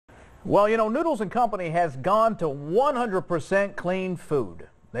Well, you know, Noodles and Company has gone to 100% clean food.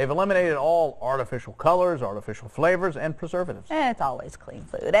 They've eliminated all artificial colors, artificial flavors, and preservatives. And it's always clean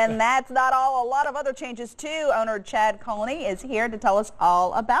food. And that's not all. A lot of other changes, too. Owner Chad Coney is here to tell us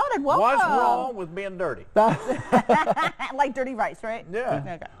all about it. Welcome. What's wrong with being dirty? Like dirty rice, right? Yeah.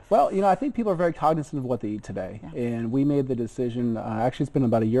 Okay. Well, you know, I think people are very cognizant of what they eat today. Yeah. And we made the decision, actually it's been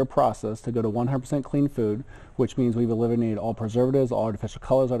about a year process, to go to 100% clean food, which means we've eliminated all preservatives, all artificial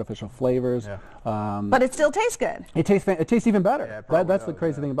colors, artificial flavors. Yeah. But it still tastes good. It tastes even better. Yeah, That's the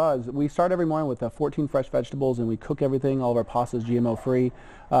crazy thing about it. Is we start every morning with 14 fresh vegetables, and we cook everything. All of our pasta is GMO free,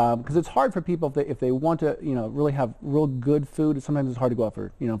 because it's hard for people if they want to, you know, really have real good food. Sometimes it's hard to go out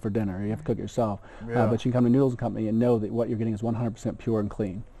for, you know, for dinner. You have to cook it yourself. Yeah. But you can come to Noodles and Company and know that what you're getting is 100% pure and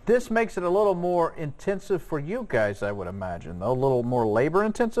clean. This makes it a little more intensive for you guys, I would imagine, though. A little more labor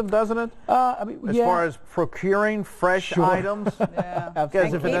intensive, doesn't it? I mean, as far as procuring fresh items. Yeah.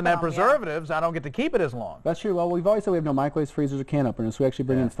 Because if it doesn't have them, preservatives, I don't get to keep it as long. That's true. Well, we've always said we have no microwaves, freezers, or can openers. So we actually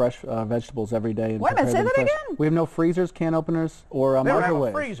bring in fresh vegetables every day. And wait a minute, say that fresh. again? We have no freezers, can openers, or We don't have a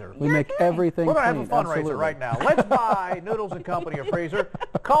microwaves. freezer. We make everything We're going to clean. have a fundraiser Absolutely. right now. Let's buy Noodles and Company a freezer.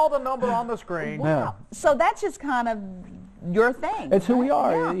 Call the number on the screen. Yeah. So that's just kind of your thing. It's who we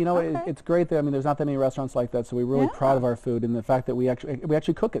are. Yeah. You know, Okay. it's great that, I mean, there's not that many restaurants like that, so we're really proud of our food and the fact that we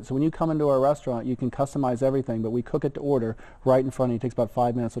actually cook it. So when you come into our restaurant, you can customize everything, but we cook it to order right in front of you. It takes about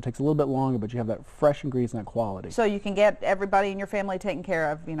 5 minutes, so it takes a little bit longer, but you have that fresh ingredients and that quality. So you can get everybody in your family taken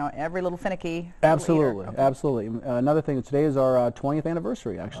care of, you know, every little finicky. Absolutely, Okay. absolutely. Another thing, today is our 20th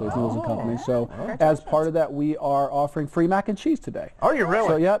anniversary, actually, as Noodles and Company. So as part of that, we are offering free mac and cheese today. Are you really?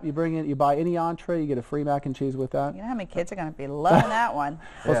 So yep, you buy any entree, you get a free mac and cheese with that. You know how many kids are going to be loving that one.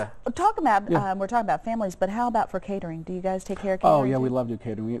 Yeah. Well, talk about, we're talking about families, but how about for catering? Do you guys take care of catering? Oh yeah, too? we love to do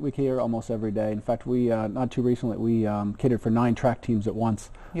catering. We cater almost every day. In fact, we not too recently we catered for 9 track teams at once.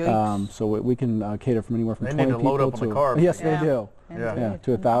 So we can cater from anywhere from They 20 need to people load up on to the carbs. yes, Yeah. they do. Yeah.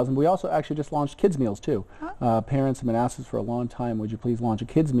 To 1,000. We also actually just launched kids meals too. Parents have been asking us for a long time, would you please launch a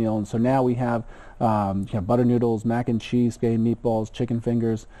kids meal? And so now we have butter noodles, mac and cheese, spaghetti meatballs, chicken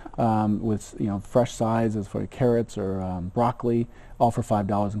fingers with fresh sides as for carrots or broccoli, all for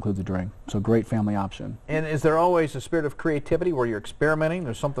 $5, includes a drink. So great family option. And is there always a spirit of creativity where you're experimenting?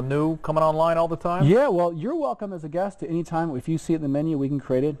 There's something new coming online all the time? Yeah, well, you're welcome as a guest at any time. If you see it in the menu, we can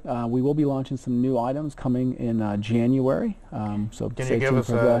create it. We will be launching some new items coming in January. So Can stay you give tuned us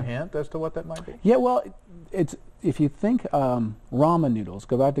for a that. hint as to what that might be? Yeah, well, it's if you think ramen noodles,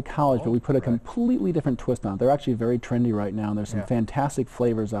 go back to college, but we put a completely different twist on it. They're actually very trendy right now, and there's some fantastic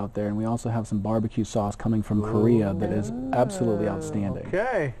flavors out there, and we also have some barbecue sauce coming from Korea that is absolutely outstanding.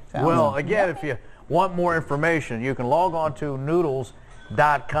 Okay. Well, again, if you want more information, you can log on to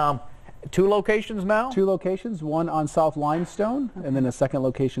noodles.com. 2 locations now? 2 locations, one on South Limestone, and then a second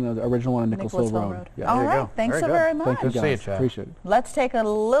location, the original one on Nicholasville Road. Yeah. All right, thanks so very much. Thank you, Good to see you, guys. Chad. Appreciate it. Let's take a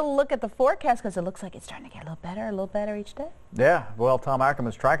little look at the forecast because it looks like it's starting to get a little better each day. Yeah. Well, Tom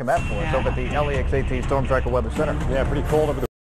Ackerman's tracking that for us over at the LEX AT Storm Tracker Weather Center. Yeah, pretty cold over the